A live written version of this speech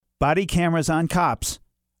Body cameras on cops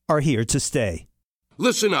are here to stay.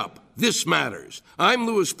 Listen up. This matters. I'm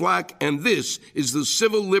Louis Black, and this is the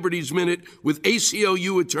Civil Liberties Minute with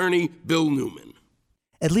ACLU attorney Bill Newman.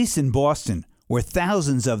 At least in Boston, where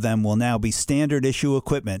thousands of them will now be standard issue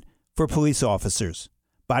equipment for police officers.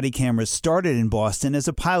 Body cameras started in Boston as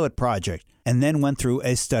a pilot project and then went through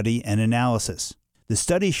a study and analysis. The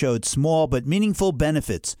study showed small but meaningful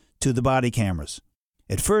benefits to the body cameras.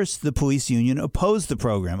 At first, the police union opposed the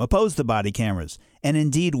program, opposed the body cameras, and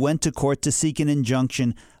indeed went to court to seek an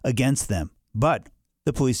injunction against them. But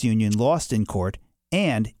the police union lost in court,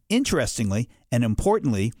 and interestingly and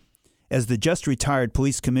importantly, as the just-retired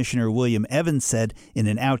police commissioner William Evans said in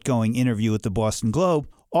an outgoing interview with the Boston Globe,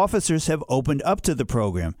 officers have opened up to the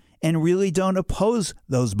program and really don't oppose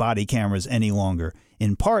those body cameras any longer,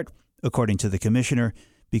 in part, according to the commissioner,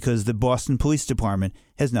 because the Boston Police Department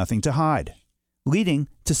has nothing to hide, leading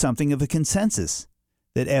to something of a consensus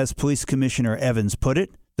that, as Police Commissioner Evans put it,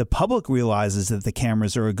 the public realizes that the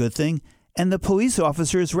cameras are a good thing, and the police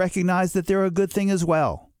officers recognize that they're a good thing as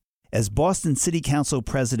well. As Boston City Council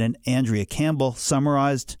President Andrea Campbell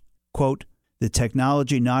summarized, quote, "The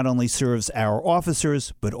technology not only serves our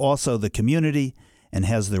officers, but also the community, and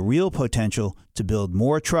has the real potential to build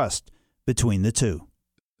more trust between the two."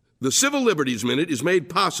 The Civil Liberties Minute is made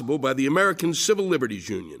possible by the American Civil Liberties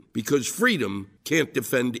Union because freedom can't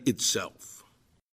defend itself.